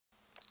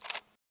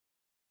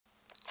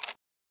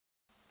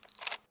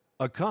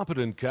A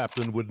competent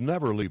captain would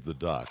never leave the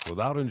dock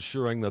without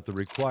ensuring that the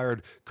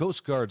required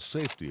Coast Guard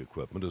safety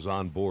equipment is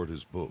on board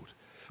his boat.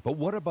 But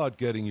what about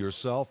getting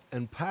yourself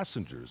and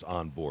passengers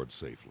on board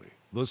safely?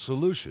 The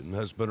solution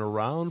has been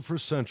around for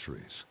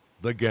centuries: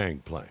 the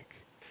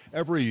gangplank.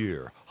 Every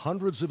year,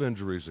 hundreds of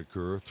injuries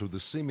occur through the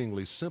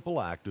seemingly simple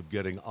act of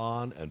getting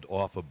on and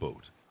off a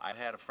boat. I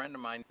had a friend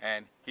of mine,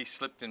 and he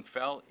slipped and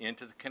fell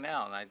into the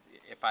canal. And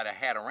if I'd have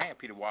had a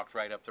ramp, he'd have walked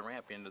right up the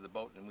ramp into the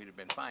boat, and we'd have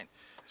been fine.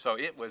 So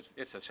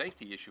it's a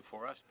safety issue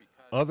for us.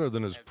 Because other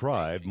than his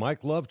pride,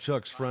 Mike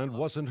Lovechuck's friend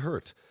wasn't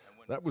hurt.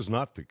 That was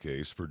not the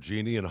case for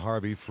Jeannie and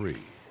Harvey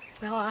Free.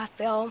 Well, I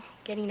fell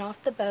getting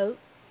off the boat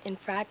and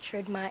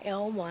fractured my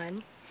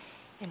L1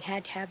 and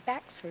had to have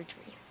back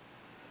surgery.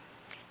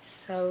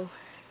 So,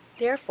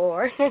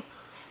 therefore,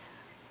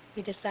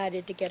 we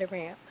decided to get a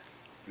ramp.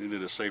 We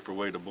needed a safer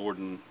way to board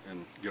and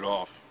get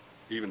off.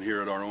 Even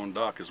here at our own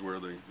dock is where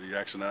the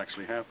accident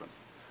actually happened.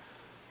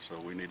 So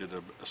we needed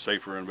a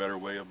safer and better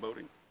way of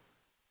boating.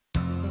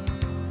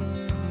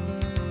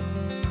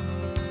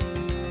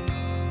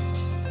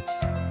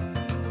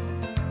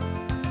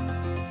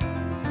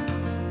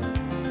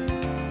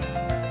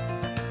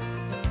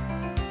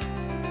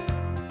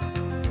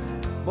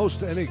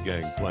 Most any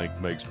gangplank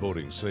makes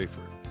boating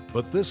safer,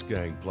 but this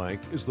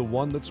gangplank is the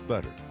one that's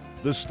better.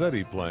 The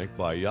Steadi-Plank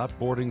by Yacht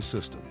Boarding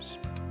Systems.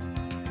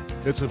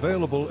 It's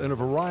available in a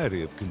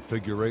variety of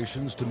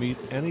configurations to meet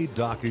any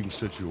docking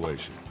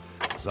situation.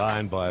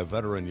 Designed by a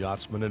veteran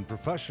yachtsman and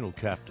professional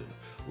captain,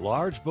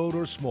 large boat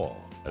or small,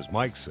 as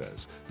Mike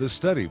says, the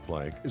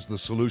Steadi-Plank is the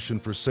solution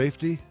for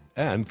safety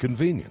and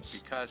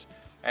convenience. Because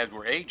as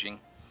we're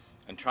aging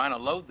and trying to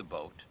load the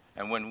boat,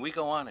 and when we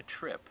go on a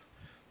trip,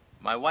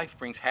 my wife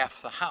brings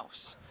half the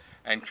house,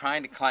 and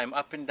trying to climb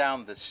up and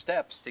down the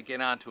steps to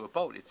get onto a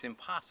boat, it's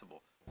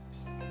impossible.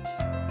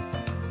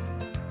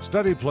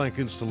 Steadi-Plank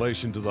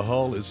installation to the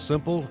hull is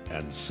simple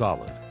and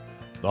solid.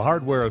 The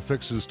hardware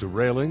affixes to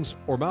railings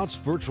or mounts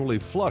virtually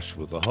flush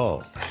with the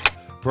hull.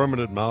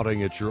 Permanent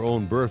mounting at your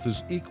own berth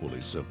is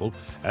equally simple,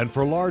 and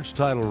for large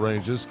tidal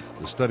ranges,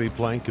 the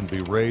Steadi-Plank can be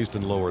raised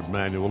and lowered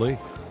manually,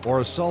 or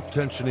a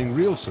self-tensioning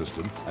reel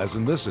system, as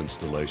in this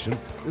installation,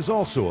 is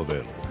also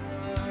available.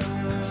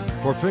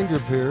 For finger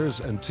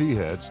piers and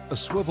T-heads, a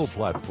swivel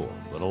platform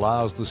that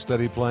allows the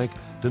Steadi-Plank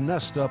to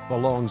nest up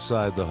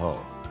alongside the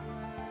hull.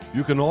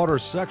 You can order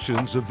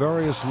sections of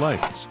various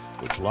lengths,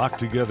 which lock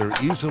together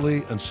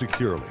easily and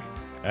securely.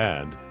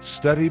 And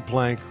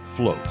Steadi-Plank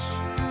floats.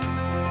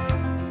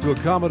 To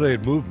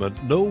accommodate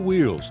movement, no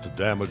wheels to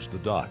damage the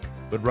dock,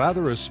 but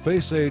rather a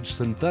space-age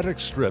synthetic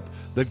strip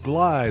that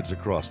glides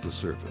across the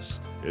surface.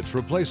 It's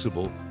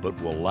replaceable, but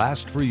will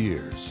last for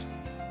years.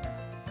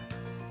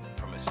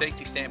 From a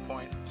safety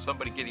standpoint,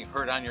 somebody getting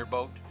hurt on your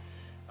boat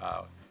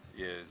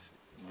is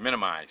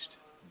minimized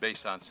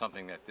based on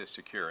something that this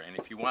secure. And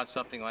if you want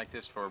something like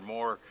this for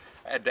more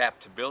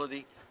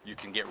adaptability, you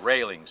can get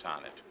railings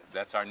on it.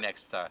 That's our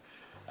next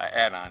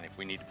add-on if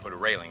we need to put a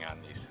railing on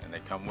these, and they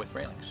come with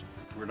railings.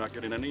 We're not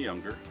getting any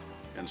younger,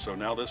 and so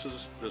now this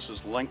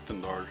has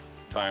lengthened our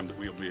time that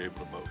we'll be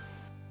able to boat.